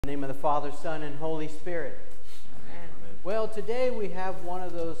name of the Father, Son, and Holy Spirit. Amen. Well, today we have one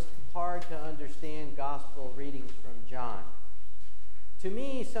of those hard-to-understand gospel readings from John. To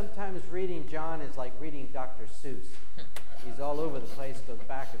me, sometimes reading John is like reading Dr. Seuss. He's all over the place, goes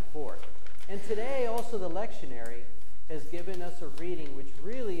back and forth. And today, also, the lectionary has given us a reading which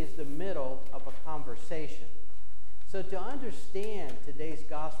really is the middle of a conversation. So to understand today's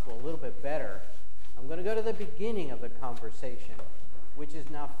gospel a little bit better, I'm going to go to the beginning of the conversation, which is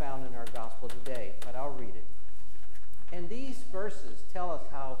now found in our gospel today, but I'll read it. And these verses tell us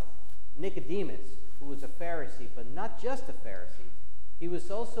how Nicodemus, who was a Pharisee, but not just a Pharisee, he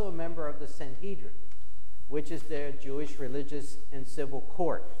was also a member of the Sanhedrin, which is their Jewish religious and civil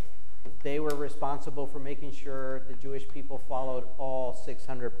court. They were responsible for making sure the Jewish people followed all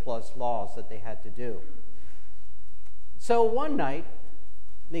 600 plus laws that they had to do. So one night,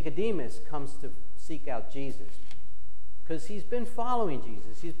 Nicodemus comes to seek out Jesus because he's been following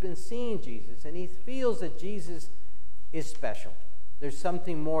Jesus, he's been seeing Jesus, and he feels that Jesus is special. There's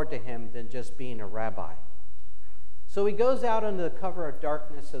something more to him than just being a rabbi. So he goes out under the cover of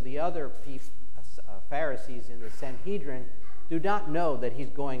darkness so the other Pharisees in the Sanhedrin do not know that he's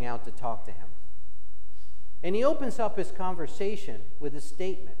going out to talk to him. And he opens up his conversation with a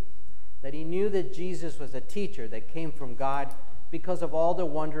statement that he knew that Jesus was a teacher that came from God because of all the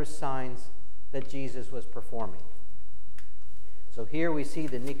wondrous signs that Jesus was performing. So here we see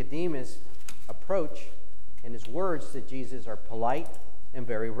that Nicodemus' approach and his words to Jesus are polite and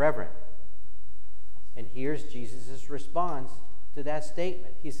very reverent. And here's Jesus' response to that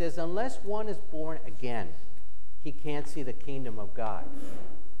statement. He says, unless one is born again, he can't see the kingdom of God.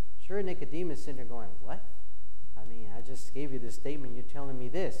 Sure, Nicodemus is sitting there going, what? I mean, I just gave you this statement, you're telling me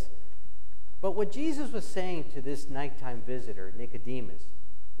this. But what Jesus was saying to this nighttime visitor, Nicodemus,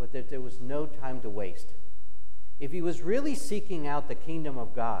 was that there was no time to waste. If he was really seeking out the kingdom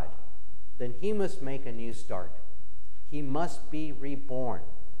of God, then he must make a new start. He must be reborn,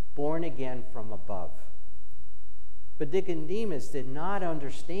 born again from above. But Nicodemus did not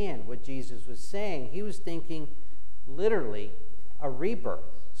understand what Jesus was saying. He was thinking literally a rebirth.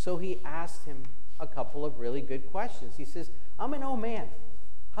 So he asked him a couple of really good questions. He says, I'm an old man.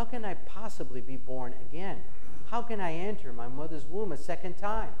 How can I possibly be born again? How can I enter my mother's womb a second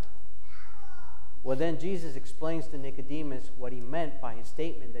time? Well, then Jesus explains to Nicodemus what he meant by his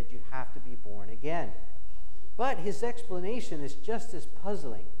statement that you have to be born again. But his explanation is just as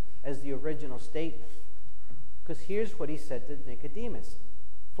puzzling as the original statement. Because here's what he said to Nicodemus.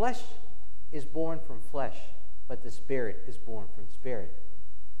 Flesh is born from flesh, but the Spirit is born from spirit.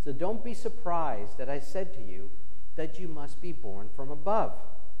 So don't be surprised that I said to you that you must be born from above.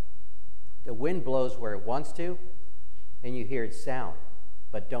 The wind blows where it wants to, and you hear its sound,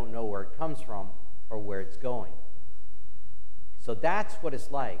 but don't know where it comes from or where it's going. So that's what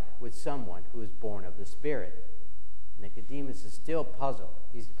it's like with someone who is born of the Spirit. Nicodemus is still puzzled.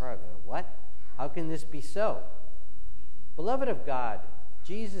 He's probably going, what? How can this be so? Beloved of God,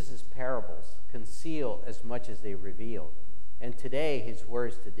 Jesus' parables conceal as much as they reveal. And today, his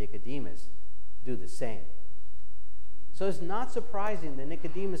words to Nicodemus do the same. So it's not surprising that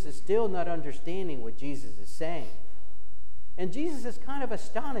Nicodemus is still not understanding what Jesus is saying. And Jesus is kind of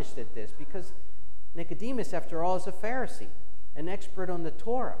astonished at this because Nicodemus, after all, is a Pharisee, an expert on the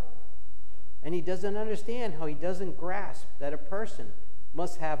Torah. And he doesn't understand how he doesn't grasp that a person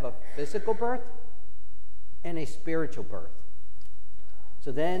must have a physical birth and a spiritual birth.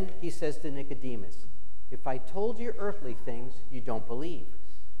 So then he says to Nicodemus, if I told you earthly things, you don't believe.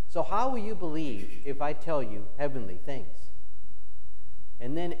 So how will you believe if I tell you heavenly things?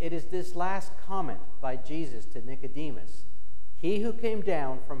 And then it is this last comment by Jesus to Nicodemus, he who came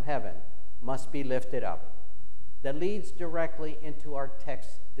down from heaven must be lifted up. That leads directly into our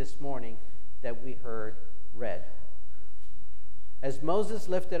text this morning that we heard read. As Moses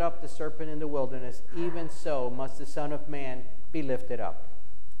lifted up the serpent in the wilderness, even so must the Son of Man be lifted up,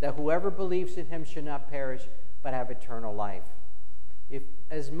 that whoever believes in him should not perish, but have eternal life.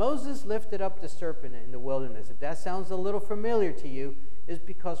 As Moses lifted up the serpent in the wilderness, if that sounds a little familiar to you, it's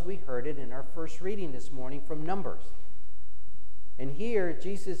because we heard it in our first reading this morning from Numbers. And here,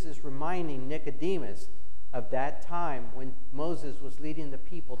 Jesus is reminding Nicodemus of that time when Moses was leading the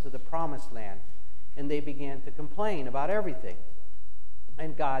people to the promised land, and they began to complain about everything.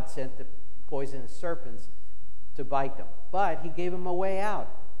 And God sent the poisonous serpents to bite them. But he gave them a way out.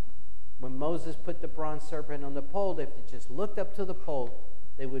 When Moses put the bronze serpent on the pole, if they just looked up to the pole,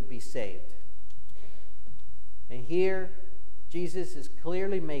 they would be saved. And here, Jesus is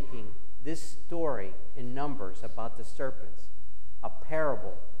clearly making this story in Numbers about the serpents a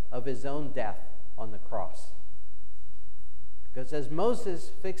parable of his own death on the cross. Because as Moses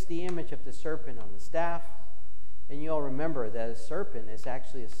fixed the image of the serpent on the staff, and you all remember that a serpent is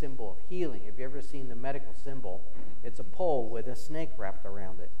actually a symbol of healing. Have you ever seen the medical symbol? It's a pole with a snake wrapped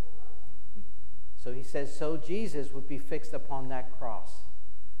around it. So he says, so Jesus would be fixed upon that cross,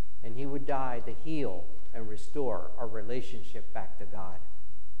 and he would die to heal and restore our relationship back to God.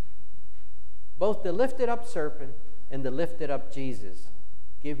 Both the lifted up serpent and the lifted up Jesus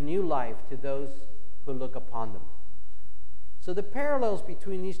give new life to those who look upon them. So the parallels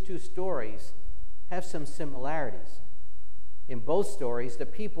between these two stories have some similarities. In both stories, the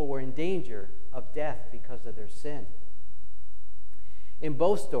people were in danger of death because of their sin. In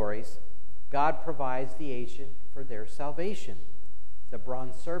both stories, God provides the agent for their salvation. The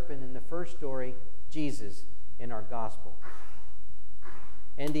bronze serpent in the first story, Jesus in our gospel.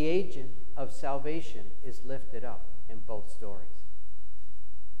 And the agent of salvation is lifted up in both stories.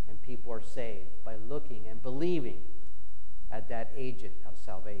 And people are saved by looking and believing at that agent of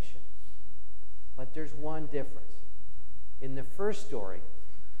salvation. But there's one difference. In the first story,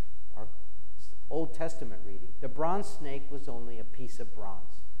 our Old Testament reading, the bronze snake was only a piece of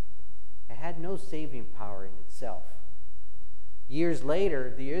bronze. It had no saving power in itself. Years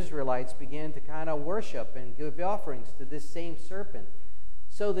later, the Israelites began to kind of worship and give offerings to this same serpent,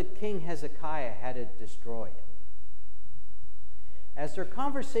 so that King Hezekiah had it destroyed. As their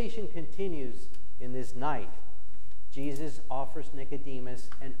conversation continues in this night, Jesus offers Nicodemus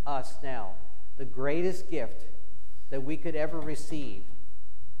and us now the greatest gift that we could ever receive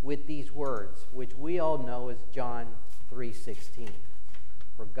with these words, which we all know as John 3:16.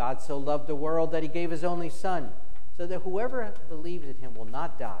 For God so loved the world that he gave his only Son, so that whoever believes in him will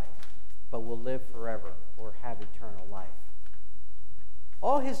not die, but will live forever or have eternal life.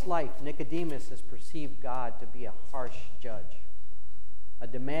 All his life, Nicodemus has perceived God to be a harsh judge, a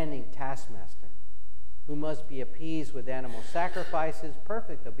demanding taskmaster, who must be appeased with animal sacrifices,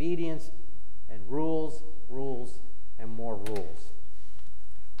 perfect obedience, and rules, and more rules.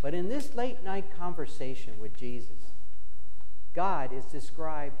 But in this late night conversation with Jesus, God is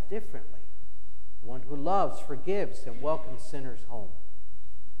described differently. One who loves, forgives, and welcomes sinners home.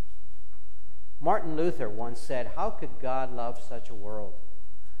 Martin Luther once said, "How could God love such a world?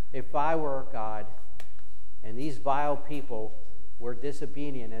 If I were God, and these vile people were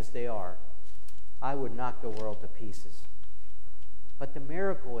disobedient as they are, I would knock the world to pieces." But the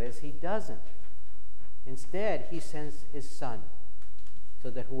miracle is he doesn't. Instead, he sends his Son, so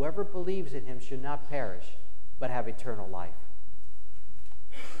that whoever believes in him should not perish, but have eternal life.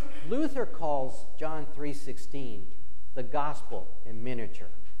 Luther calls John 3:16 the gospel in miniature.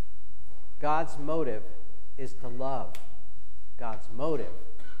 God's motive is to love. God's motive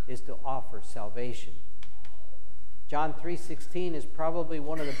is to offer salvation. John 3:16 is probably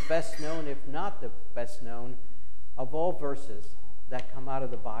one of the best known, if not the best known, of all verses that come out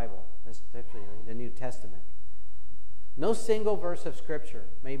of the Bible, especially the New Testament. No single verse of Scripture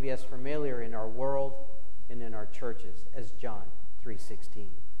may be as familiar in our world and in our churches as John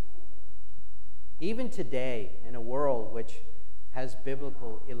 3:16. Even today, in a world which has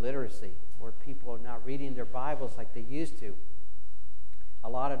biblical illiteracy, where people are not reading their Bibles like they used to, a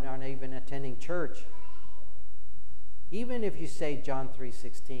lot of them aren't even attending church. Even if you say John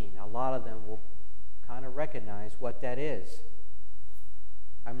 3:16, a lot of them will kind of recognize what that is.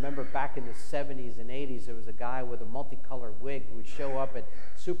 I remember back in the 70s and 80s, there was a guy with a multicolored wig who would show up at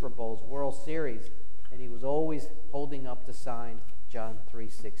Super Bowls, World Series, and he was always holding up the sign, John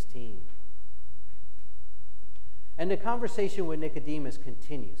 3:16. And the conversation with Nicodemus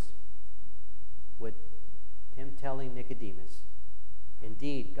continues with him telling Nicodemus,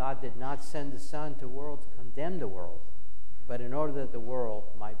 "Indeed, God did not send the Son to the world to condemn the world, but in order that the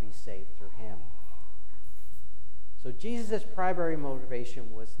world might be saved through him." So Jesus' primary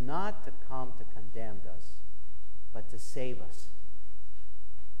motivation was not to come to condemn us, but to save us.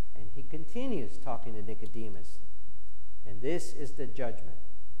 And he continues talking to Nicodemus. And this is the judgment,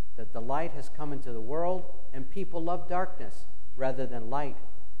 that the light has come into the world, and people love darkness rather than light,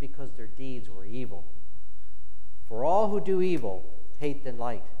 because their deeds were evil. For all who do evil hate the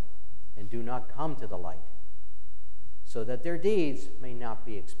light, and do not come to the light, so that their deeds may not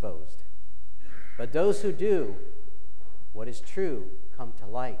be exposed. But those who do what is true come to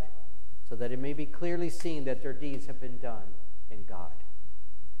light, so that it may be clearly seen that their deeds have been done in God.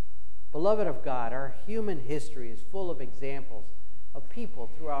 Beloved of God, our human history is full of examples of people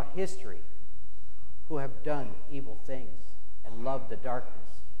throughout history who have done evil things and loved the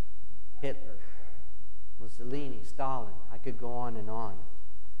darkness. Hitler, Mussolini, Stalin, I could go on and on.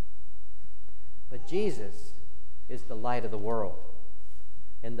 But Jesus is the light of the world,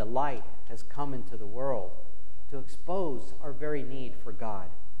 and the light has come into the world to expose our very need for God.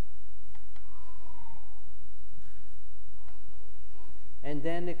 And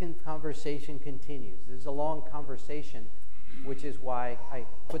then the conversation continues. This is a long conversation, which is why I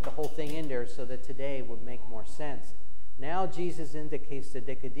put the whole thing in there so that today would make more sense. Now Jesus indicates to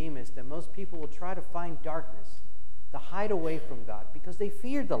Nicodemus that most people will try to find darkness, to hide away from God, because they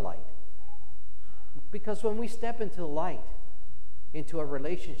fear the light. Because when we step into the light, into a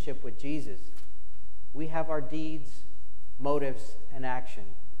relationship with Jesus, we have our deeds, motives, and action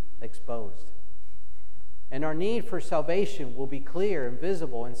exposed. And our need for salvation will be clear and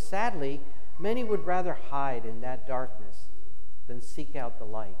visible. And sadly, many would rather hide in that darkness than seek out the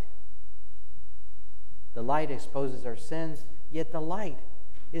light. The light exposes our sins, yet the light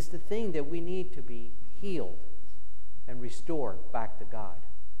is the thing that we need to be healed and restored back to God.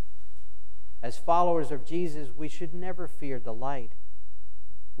 As followers of Jesus, we should never fear the light.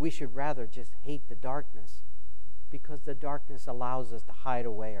 We should rather just hate the darkness, because the darkness allows us to hide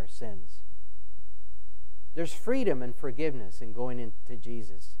away our sins. There's freedom and forgiveness in going into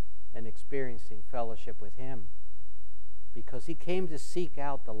Jesus and experiencing fellowship with Him, because He came to seek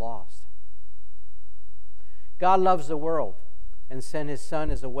out the lost. God loves the world and sent His Son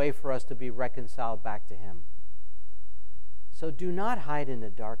as a way for us to be reconciled back to Him. So do not hide in the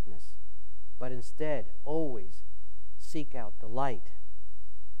darkness, but instead always seek out the light,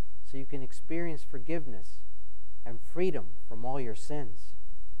 so you can experience forgiveness and freedom from all your sins.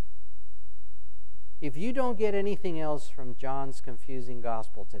 If you don't get anything else from John's confusing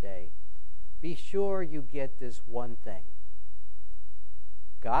gospel today, be sure you get this one thing.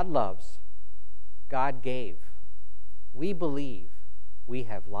 God loves, God gave, we believe, we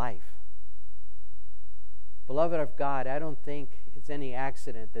have life. Beloved of God, I don't think it's any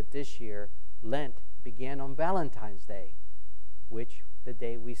accident that this year Lent began on Valentine's Day, which the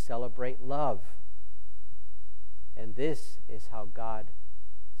day we celebrate love. And this is how God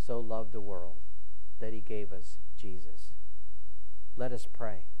so loved the world, that He gave us Jesus. Let us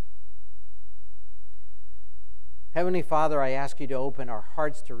pray. Heavenly Father, I ask You to open our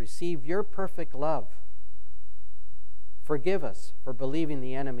hearts to receive Your perfect love. Forgive us for believing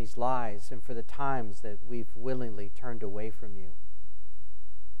the enemy's lies and for the times that we've willingly turned away from You.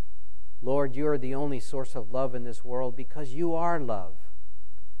 Lord, You are the only source of love in this world, because You are love.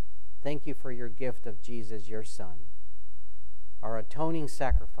 Thank You for Your gift of Jesus, Your Son, our atoning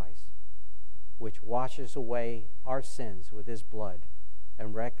sacrifice, which washes away our sins with His blood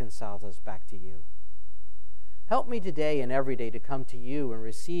and reconciles us back to You. Help me today and every day to come to You and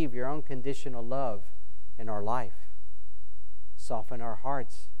receive Your unconditional love in our life. Soften our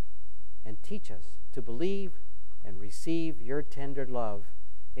hearts and teach us to believe and receive Your tender love.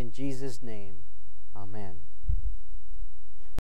 In Jesus' name, amen.